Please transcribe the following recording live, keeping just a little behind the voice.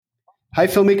Hi,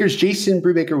 filmmakers. Jason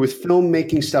Brubaker with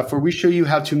Filmmaking Stuff, where we show you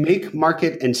how to make,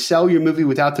 market, and sell your movie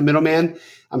without the middleman.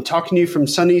 I'm talking to you from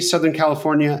sunny Southern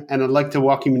California, and I'd like to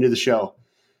welcome you to the show.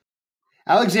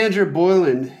 Alexandra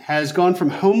Boylan has gone from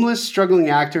homeless, struggling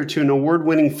actor to an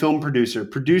award-winning film producer,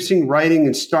 producing, writing,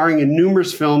 and starring in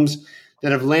numerous films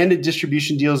that have landed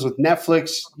distribution deals with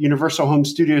Netflix, Universal Home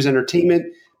Studios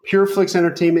Entertainment, Pureflix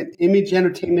Entertainment, Image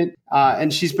Entertainment,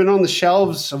 and she's been on the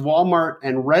shelves of Walmart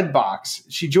and Redbox.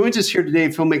 She joins us here today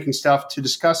at Filmmaking Stuff to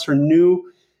discuss her new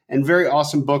and very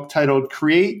awesome book titled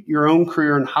Create Your Own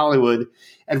Career in Hollywood,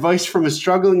 Advice from a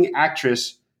Struggling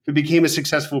Actress Who Became a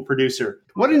Successful Producer.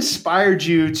 What inspired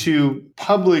you to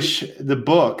publish the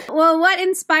book? Well, what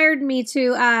inspired me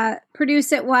to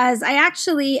produce it was I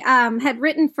actually had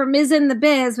written for Ms. in the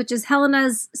Biz, which is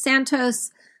Helena Santos'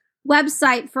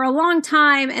 website, for a long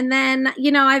time. And then,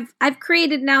 I've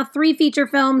created now 3 feature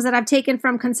films that I've taken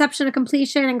from conception to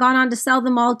completion and gone on to sell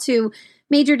them all to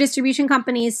major distribution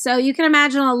companies. So you can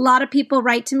imagine a lot of people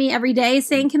write to me every day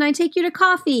saying, can I take you to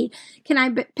coffee? Can I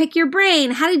pick your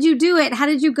brain? How did you do it? How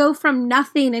did you go from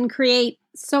nothing and create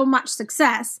so much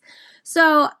success?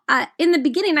 So in the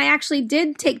beginning, I actually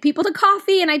did take people to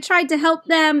coffee and I tried to help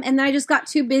them. And then I just got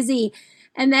too busy.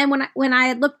 And then when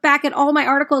I looked back at all my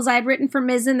articles I had written for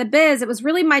Ms. in the Biz, it was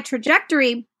really my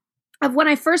trajectory of when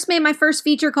I first made my first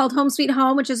feature called Home Sweet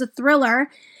Home, which is a thriller,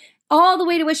 all the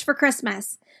way to Wish for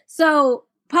Christmas. So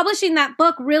publishing that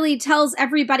book really tells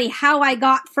everybody how I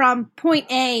got from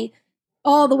point A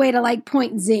all the way to like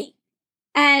point Z.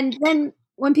 And then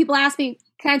when people ask me,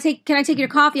 can I take you to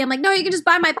coffee? I'm like, no, you can just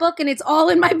buy my book and it's all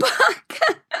in my book.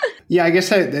 Yeah, I guess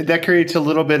that creates a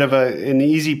little bit of an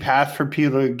easy path for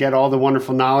people to get all the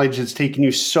wonderful knowledge that's taken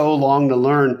you so long to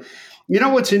learn. You know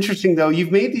what's interesting, though?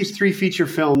 You've made these 3 feature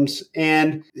films,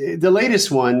 and the latest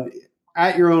one,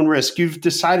 At Your Own Risk, you've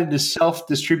decided to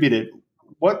self-distribute it.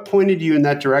 What pointed you in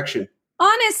that direction?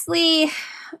 Honestly,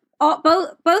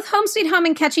 both Home Sweet Home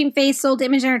and Catching Faith sold to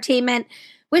Image Entertainment.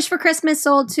 Wish for Christmas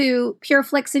sold to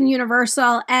Pureflix and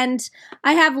Universal. And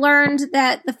I have learned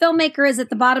that the filmmaker is at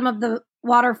the bottom of the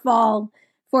waterfall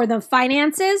for the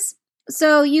finances.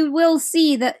 So you will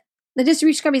see that the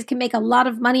distribution companies can make a lot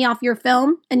of money off your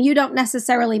film, and you don't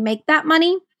necessarily make that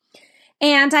money.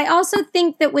 And I also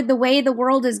think that with the way the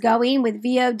world is going with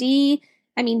VOD,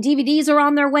 DVDs are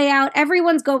on their way out.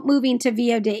 Everyone's moving to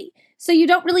VOD. So you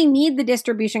don't really need the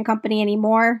distribution company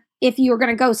anymore if you're going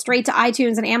to go straight to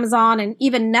iTunes and Amazon and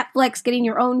even Netflix getting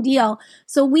your own deal.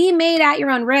 So we made At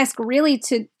Your Own Risk really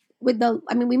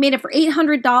we made it for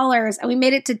 $800 and we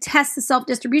made it to test the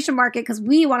self-distribution market because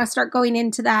we want to start going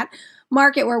into that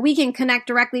market where we can connect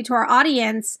directly to our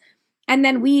audience and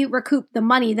then we recoup the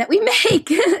money that we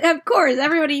make. Of course,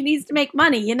 everybody needs to make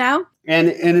money, And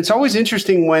it's always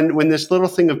interesting when this little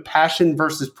thing of passion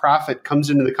versus profit comes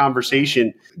into the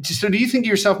conversation. So do you think of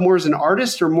yourself more as an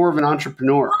artist or more of an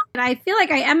entrepreneur? I feel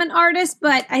like I am an artist,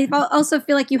 but I also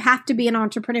feel like you have to be an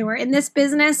entrepreneur. In this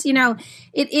business,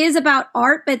 it is about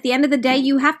art, but at the end of the day,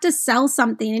 you have to sell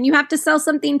something and you have to sell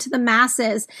something to the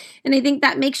masses. And I think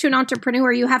that makes you an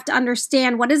entrepreneur. You have to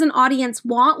understand what does an audience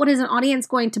want? What is an audience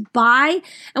going to buy?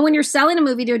 And when you're selling a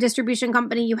movie to a distribution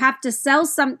company, you have to sell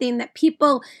something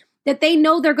that they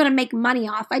know they're going to make money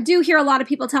off. I do hear a lot of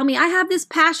people tell me, I have this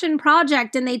passion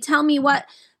project, and they tell me what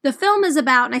the film is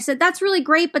about. And I said, that's really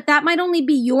great, but that might only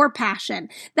be your passion.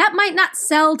 That might not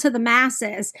sell to the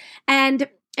masses. And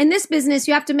in this business,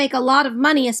 you have to make a lot of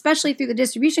money, especially through the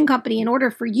distribution company, in order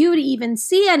for you to even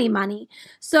see any money.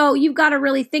 So you've got to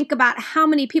really think about how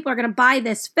many people are going to buy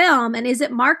this film, and is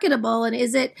it marketable, and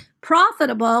is it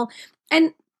profitable?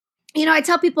 And, I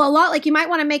tell people a lot, like, you might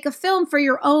want to make a film for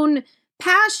your own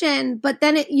passion, but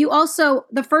then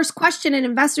the first question an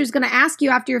investor is going to ask you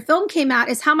after your film came out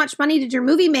is how much money did your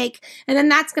movie make? And then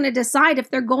that's going to decide if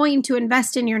they're going to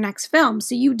invest in your next film.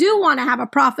 So you do want to have a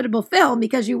profitable film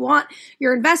because you want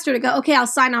your investor to go, okay, I'll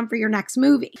sign on for your next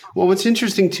movie. Well, what's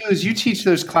interesting too is you teach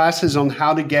those classes on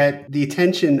how to get the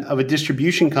attention of a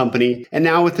distribution company. And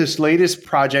now with this latest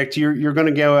project, you're going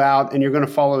to go out and you're going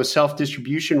to follow a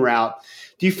self-distribution route.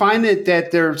 Do you find that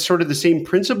they're sort of the same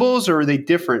principles, or are they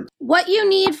different? What you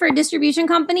need for a distribution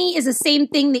company is the same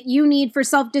thing that you need for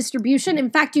self-distribution.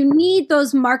 In fact, you need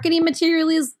those marketing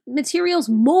materials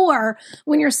more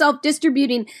when you're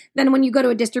self-distributing than when you go to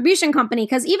a distribution company.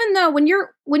 Because even though when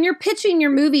you're pitching your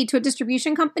movie to a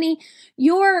distribution company,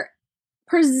 you're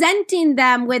presenting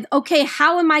them with, okay,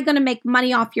 how am I going to make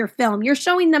money off your film? You're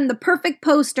showing them the perfect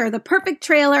poster, the perfect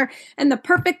trailer, and the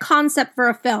perfect concept for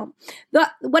a film.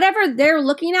 Whatever they're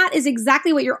looking at is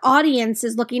exactly what your audience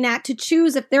is looking at to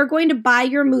choose if they're going to buy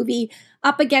your movie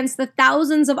up against the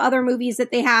thousands of other movies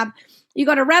that they have You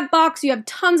go to Redbox, you have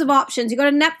tons of options. You go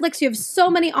to Netflix, you have so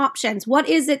many options. What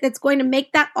is it that's going to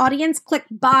make that audience click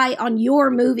buy on your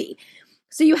movie?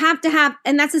 So you have to have,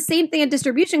 and that's the same thing a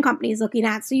distribution company is looking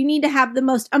at. So you need to have the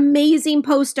most amazing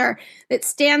poster that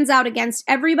stands out against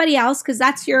everybody else, because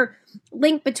that's your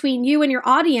link between you and your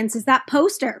audience, is that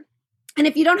poster. And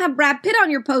if you don't have Brad Pitt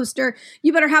on your poster,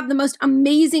 you better have the most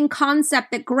amazing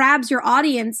concept that grabs your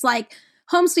audience. Like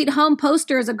Home Sweet Home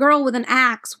poster is a girl with an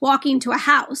axe walking to a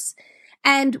house.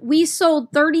 And we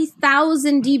sold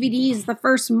 30,000 DVDs the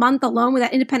first month alone with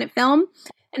that independent film.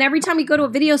 And every time we go to a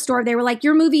video store, they were like,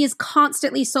 your movie is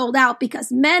constantly sold out,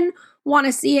 because men want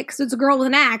to see it because it's a girl with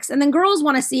an axe. And then girls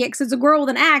want to see it because it's a girl with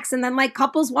an axe. And then like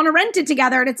couples want to rent it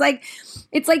together. And it's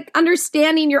like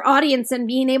understanding your audience and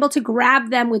being able to grab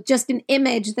them with just an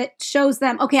image that shows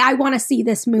them, okay, I want to see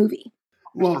this movie.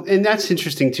 Well, and that's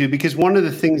interesting too, because one of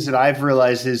the things that I've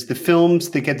realized is the films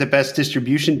that get the best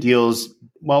distribution deals,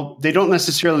 well, they don't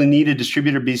necessarily need a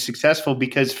distributor to be successful,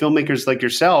 because filmmakers like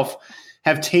yourself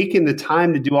have taken the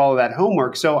time to do all of that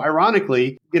homework. So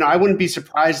ironically, I wouldn't be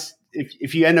surprised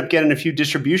if you end up getting a few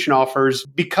distribution offers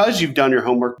because you've done your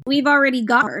homework. We've already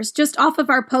got ours. Just off of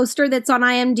our poster that's on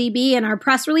IMDb and our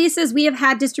press releases, we have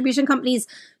had distribution companies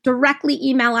directly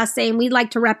email us saying, we'd like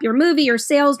to rep your movie, or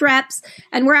sales reps,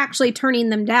 and we're actually turning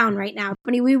them down right now.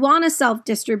 We want to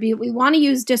self-distribute, we want to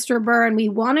use Distribur, and we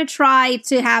want to try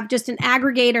to have just an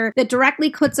aggregator that directly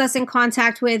puts us in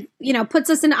contact with, puts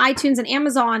us in iTunes and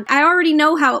Amazon. I already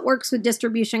know how it works with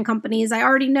distribution companies. I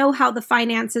already know how the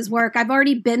finances work. I've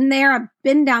already been there. I've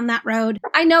been down that road.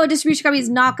 I know a distribution company is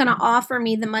not going to offer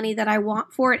me the money that I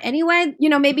want for it anyway.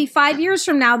 Maybe 5 years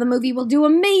from now, the movie will do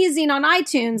amazing on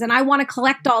iTunes, and I want to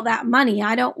collect all that money.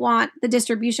 I don't want the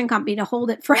distribution company to hold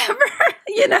it forever,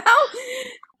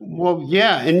 Well,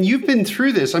 yeah. And you've been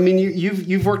through this. I mean,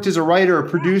 you've worked as a writer, a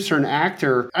producer, an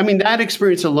actor. I mean, that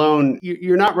experience alone,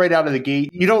 you're not right out of the gate.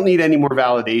 You don't need any more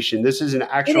validation. This is an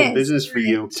actual business for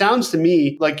you. It sounds to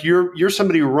me like you're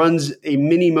somebody who runs a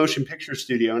mini motion picture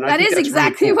studio. And that is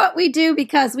exactly really cool. What we do,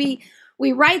 because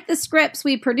we write the scripts,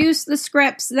 we produce the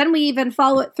scripts, then we even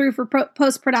follow it through for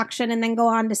post-production and then go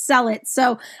on to sell it.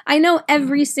 So I know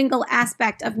every single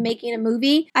aspect of making a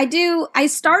movie. I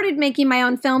started making my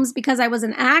own films because I was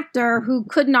an actor who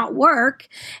could not work.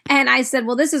 And I said,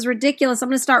 well, this is ridiculous. I'm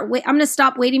going to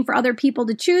stop waiting for other people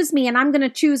to choose me, and I'm going to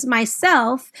choose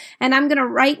myself, and I'm going to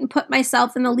write and put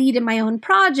myself in the lead in my own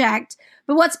project.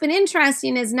 But what's been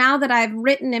interesting is now that I've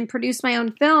written and produced my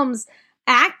own films,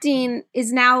 acting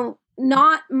is now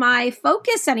not my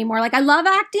focus anymore. Like, I love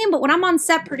acting, but when I'm on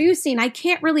set producing, I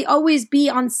can't really always be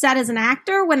on set as an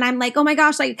actor when I'm like, oh my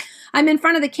gosh, like I'm in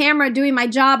front of the camera doing my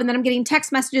job, and then I'm getting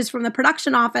text messages from the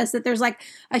production office that there's like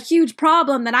a huge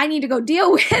problem that I need to go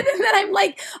deal with. And then I'm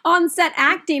like on set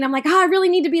acting. I'm like, oh, I really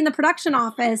need to be in the production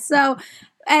office. So,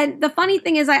 and the funny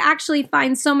thing is I actually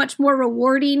find so much more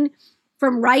rewarding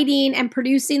from writing and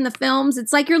producing the films.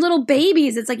 It's like your little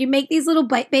babies. It's like you make these little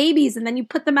babies and then you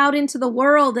put them out into the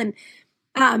world. And,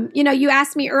 you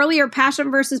asked me earlier,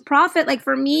 passion versus profit. Like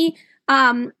for me,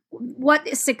 what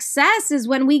is success is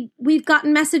when we've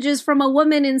gotten messages from a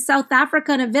woman in South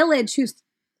Africa in a village who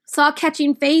saw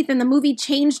Catching Faith and the movie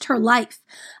changed her life.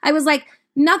 I was like,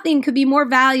 nothing could be more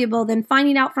valuable than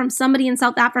finding out from somebody in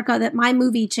South Africa that my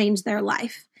movie changed their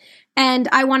life. And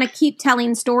I want to keep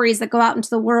telling stories that go out into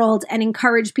the world and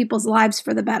encourage people's lives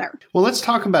for the better. Well, let's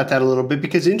talk about that a little bit,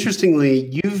 because interestingly,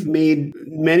 you've made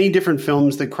many different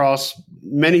films that cross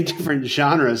many different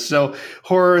genres. So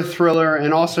horror, thriller,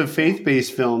 and also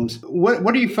faith-based films.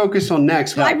 What do you focus on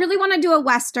next? Well, I really want to do a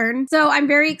Western. So I'm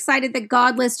very excited that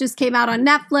Godless just came out on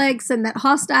Netflix and that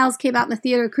Hostiles came out in the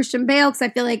theater with Christian Bale, because I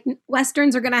feel like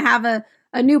Westerns are going to have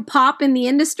a new pop in the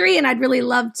industry. And I'd really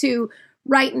love to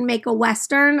write and make a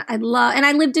Western. And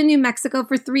I lived in New Mexico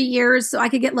for 3 years, so I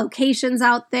could get locations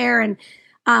out there. And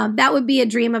that would be a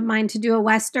dream of mine, to do a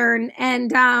Western.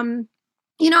 And,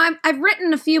 I've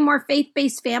written a few more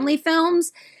faith-based family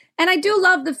films. And I do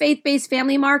love the faith-based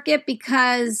family market,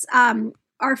 because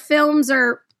our films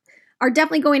are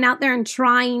definitely going out there and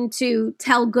trying to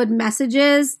tell good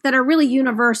messages that are really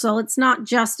universal. It's not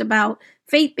just about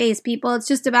faith-based people. It's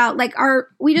just about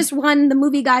we just won the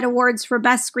Movie Guide Awards for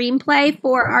Best Screenplay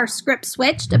for our script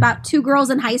Switched, about two girls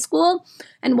in high school,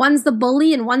 and one's the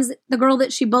bully and one's the girl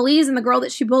that she bullies, and the girl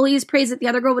that she bullies prays that the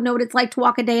other girl would know what it's like to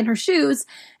walk a day in her shoes,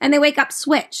 and they wake up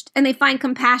switched, and they find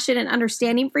compassion and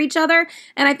understanding for each other.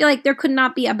 And I feel like there could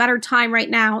not be a better time right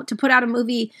now to put out a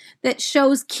movie that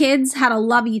shows kids how to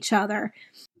love each other.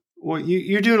 Well,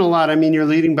 you're doing a lot. I mean, you're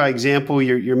leading by example.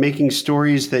 You're making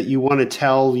stories that you want to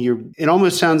tell. It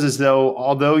almost sounds as though,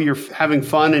 although you're having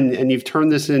fun and you've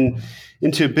turned this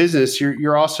into business,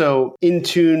 you're also in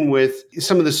tune with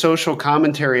some of the social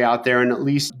commentary out there, and at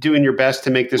least doing your best to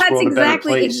make this world a better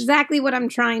place. That's exactly what I'm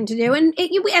trying to do. And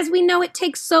as we know, it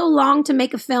takes so long to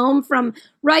make a film, from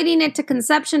writing it to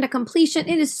conception to completion.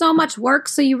 It is so much work.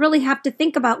 So you really have to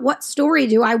think about, what story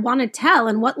do I want to tell,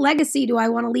 and what legacy do I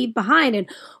want to leave behind, and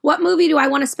what movie do I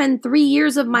want to spend 3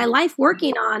 years of my life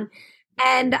working on.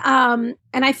 And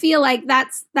I feel like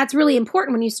that's really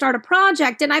important when you start a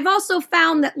project. And I've also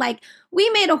found that, like, we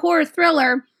made a horror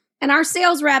thriller, and our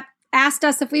sales rep asked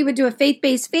us if we would do a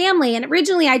faith-based family. And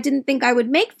originally I didn't think I would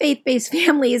make faith-based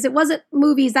families. It wasn't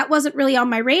movies. That wasn't really on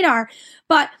my radar.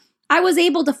 But I was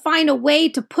able to find a way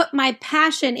to put my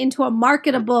passion into a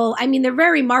marketable, I mean, they're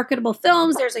very marketable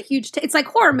films. There's a huge, it's like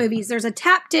horror movies. There's a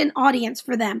tapped in audience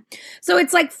for them. So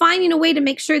it's like finding a way to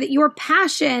make sure that your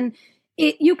passion,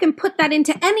 you can put that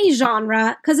into any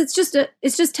genre, because it's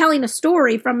just telling a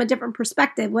story from a different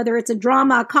perspective, whether it's a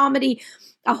drama, a comedy,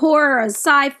 a horror, a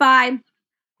sci-fi.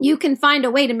 You can find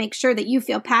a way to make sure that you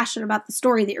feel passionate about the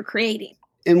story that you're creating.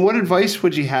 And what advice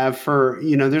would you have for,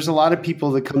 there's a lot of people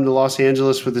that come to Los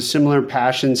Angeles with a similar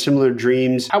passion, similar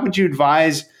dreams. How would you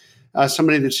advise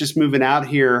somebody that's just moving out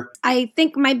here? I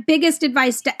think my biggest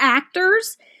advice to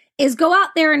actors is go out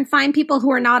there and find people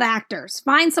who are not actors.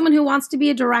 Find someone who wants to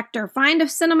be a director. Find a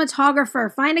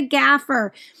cinematographer. Find a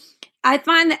gaffer. I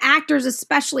find that actors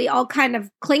especially all kind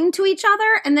of cling to each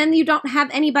other, and then you don't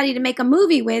have anybody to make a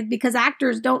movie with, because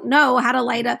actors don't know how to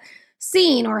light a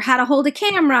scene or how to hold a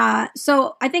camera.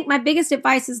 So I think my biggest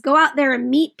advice is go out there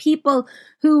and meet people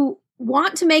who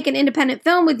want to make an independent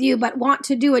film with you, but want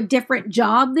to do a different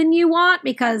job than you want,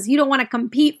 because you don't want to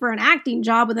compete for an acting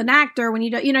job with an actor when you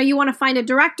don't, you want to find a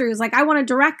director who's like, I want to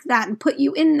direct that and put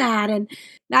you in that. And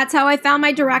that's how I found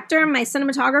my director, my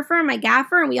cinematographer, and my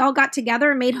gaffer, and we all got together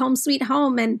and made Home Sweet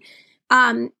Home. And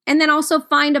then also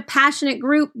find a passionate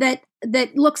group that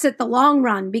looks at the long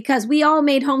run, because we all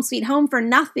made Home Sweet Home for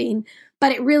nothing,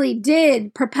 but it really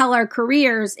did propel our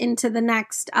careers into the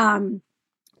next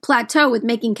plateau with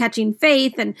making Catching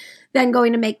Faith, and then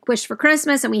going to make Wish for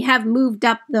Christmas. And we have moved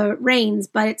up the reins,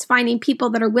 but it's finding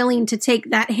people that are willing to take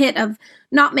that hit of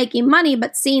not making money,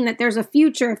 but seeing that there's a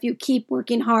future if you keep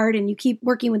working hard and you keep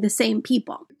working with the same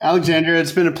people. Alexandra,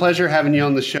 it's been a pleasure having you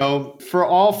on the show. For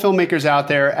all filmmakers out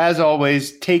there, as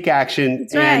always, take action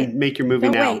and make your movie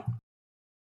now. Wait.